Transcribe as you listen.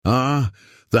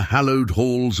The hallowed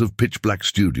halls of PitchBlack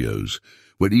Studios,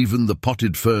 where even the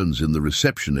potted ferns in the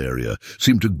reception area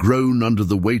seemed to groan under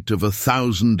the weight of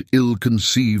 1,000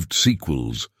 ill-conceived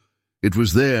sequels. It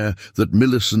was there that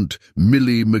Millicent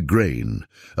Millie Migraine,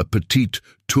 a petite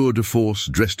tour de force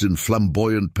dressed in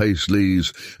flamboyant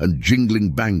paisleys and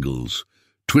jingling bangles,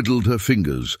 twiddled her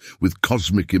fingers with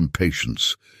cosmic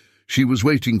impatience. She was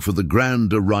waiting for the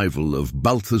grand arrival of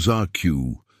Balthazar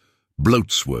Q,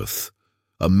 Bloatsworth,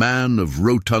 a man of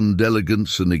rotund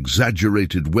elegance and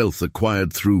exaggerated wealth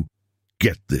acquired through,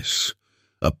 get this,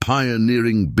 a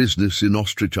pioneering business in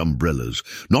ostrich umbrellas.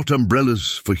 Not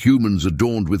umbrellas for humans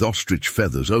adorned with ostrich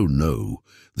feathers, oh no.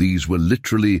 These were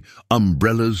literally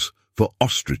umbrellas for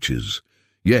ostriches.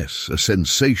 Yes, a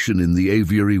sensation in the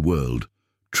aviary world.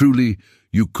 Truly,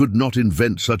 you could not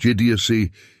invent such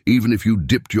idiocy even if you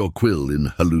dipped your quill in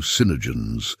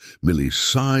hallucinogens. Millie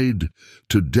sighed.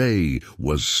 Today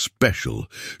was special.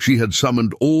 She had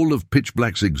summoned all of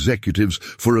PitchBlack's executives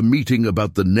for a meeting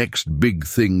about the next big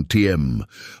thing TM,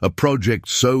 a project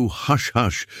so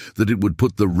hush-hush that it would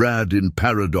put the rad in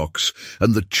paradox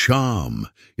and the charm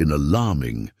in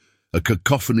alarming. A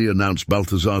cacophony announced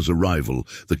Balthazar's arrival,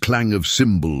 the clang of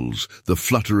cymbals, the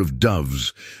flutter of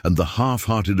doves, and the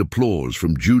half-hearted applause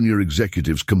from junior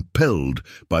executives compelled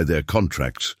by their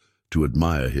contracts to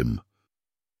admire him.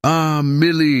 "Ah,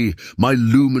 Millie, my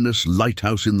luminous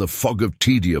lighthouse in the fog of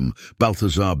tedium,"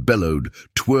 Balthazar bellowed,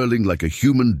 twirling like a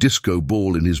human disco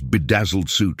ball in his bedazzled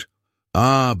suit.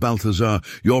 "Ah, Balthazar,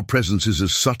 your presence is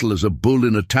as subtle as a bull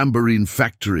in a tambourine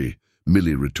factory,"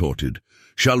 Millie retorted.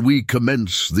 "Shall we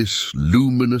commence this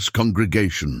luminous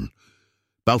congregation?"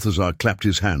 Balthazar clapped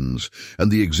his hands,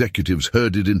 and the executives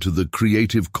herded into the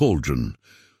creative cauldron,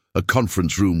 a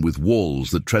conference room with walls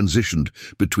that transitioned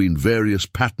between various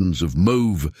patterns of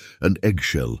mauve and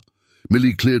eggshell.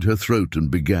 Millie cleared her throat and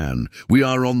began. "We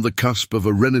are on the cusp of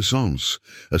a renaissance,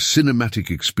 a cinematic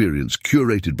experience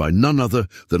curated by none other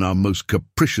than our most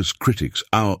capricious critics,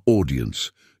 our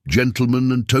audience,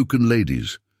 gentlemen and token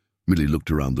ladies." Millie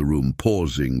looked around the room,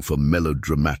 pausing for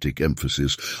melodramatic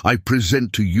emphasis. "I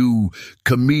present to you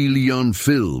Chameleon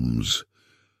Films."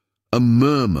 A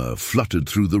murmur fluttered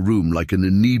through the room like an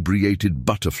inebriated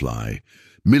butterfly.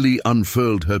 Millie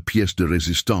unfurled her pièce de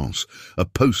résistance, a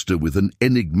poster with an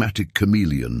enigmatic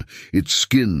chameleon, its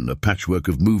skin a patchwork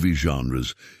of movie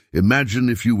genres. Imagine,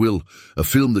 if you will, a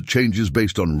film that changes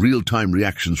based on real-time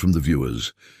reactions from the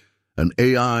viewers. An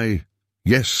AI,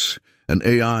 yes, an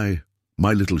AI,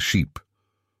 my little sheep,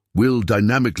 will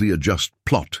dynamically adjust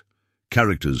plot,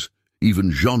 characters,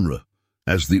 even genre,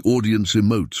 as the audience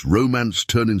emotes. Romance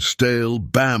turning stale,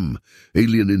 bam,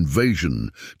 alien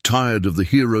invasion, tired of the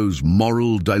hero's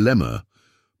moral dilemma.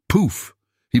 Poof,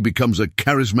 he becomes a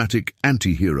charismatic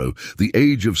anti-hero. The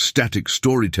age of static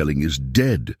storytelling is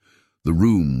dead. The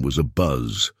room was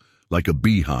abuzz, like a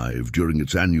beehive during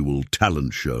its annual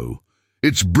talent show.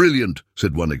 "It's brilliant,"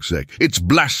 said one exec. "It's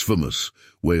blasphemous,"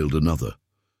 wailed another.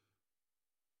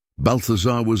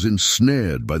 Balthazar was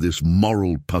ensnared by this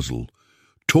moral puzzle,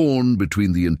 torn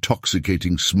between the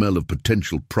intoxicating smell of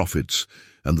potential profits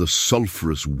and the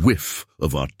sulphurous whiff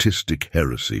of artistic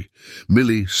heresy.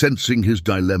 Millie, sensing his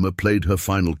dilemma, played her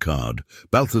final card.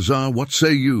 "Balthazar, what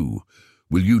say you?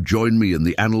 Will you join me in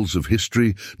the annals of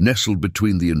history, nestled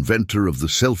between the inventor of the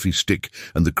selfie stick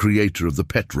and the creator of the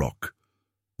pet rock?"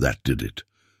 That did it.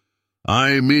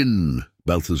 "I'm in,"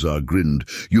 Balthazar grinned.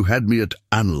 "You had me at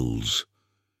annals."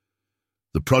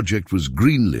 The project was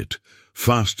greenlit,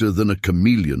 faster than a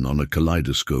chameleon on a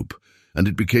kaleidoscope, and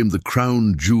it became the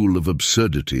crown jewel of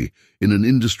absurdity in an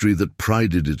industry that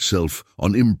prided itself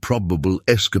on improbable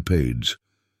escapades.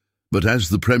 But as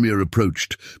the premiere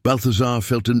approached, Balthazar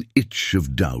felt an itch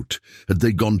of doubt. Had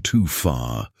they gone too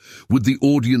far? Would the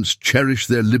audience cherish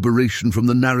their liberation from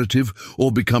the narrative,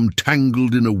 or become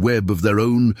tangled in a web of their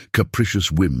own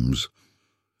capricious whims?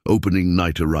 Opening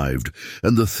night arrived,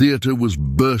 and the theatre was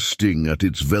bursting at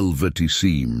its velvety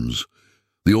seams.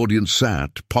 The audience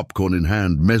sat, popcorn in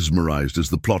hand, mesmerized as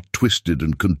the plot twisted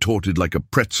and contorted like a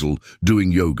pretzel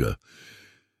doing yoga.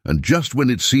 And just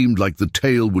when it seemed like the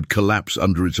tale would collapse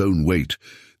under its own weight,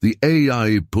 the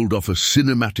AI pulled off a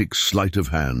cinematic sleight of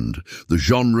hand. The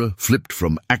genre flipped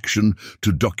from action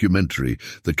to documentary,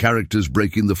 the characters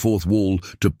breaking the fourth wall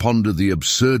to ponder the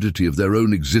absurdity of their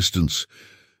own existence,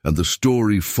 and the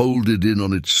story folded in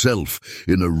on itself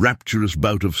in a rapturous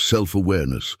bout of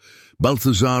self-awareness.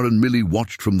 Balthazar and Millie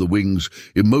watched from the wings,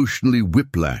 emotionally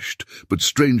whiplashed, but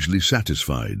strangely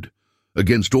satisfied.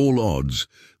 Against all odds,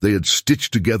 they had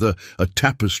stitched together a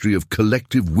tapestry of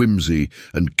collective whimsy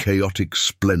and chaotic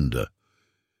splendor.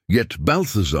 Yet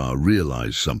Balthazar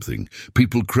realized something.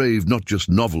 People crave not just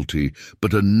novelty,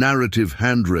 but a narrative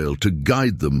handrail to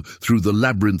guide them through the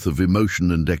labyrinth of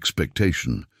emotion and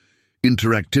expectation.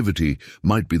 Interactivity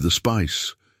might be the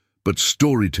spice, but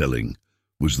storytelling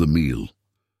was the meal.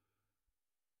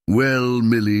 Well,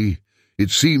 Millie, it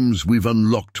seems we've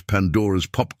unlocked Pandora's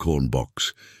popcorn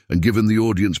box and given the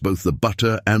audience both the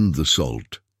butter and the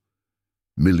salt.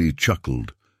 Millie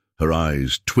chuckled, her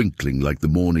eyes twinkling like the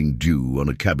morning dew on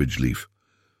a cabbage leaf.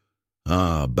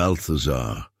 Ah,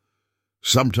 Balthazar,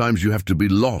 sometimes you have to be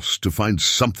lost to find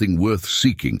something worth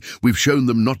seeking. We've shown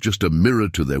them not just a mirror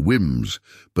to their whims,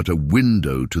 but a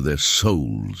window to their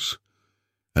souls.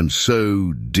 And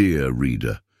so, dear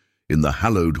reader, in the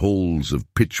hallowed halls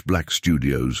of PitchBlack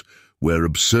Studios, where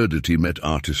absurdity met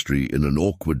artistry in an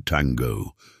awkward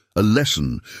tango, a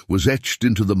lesson was etched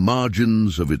into the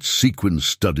margins of its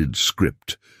sequin-studded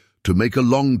script. To make a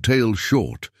long tale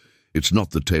short, it's not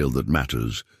the tale that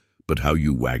matters, but how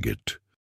you wag it.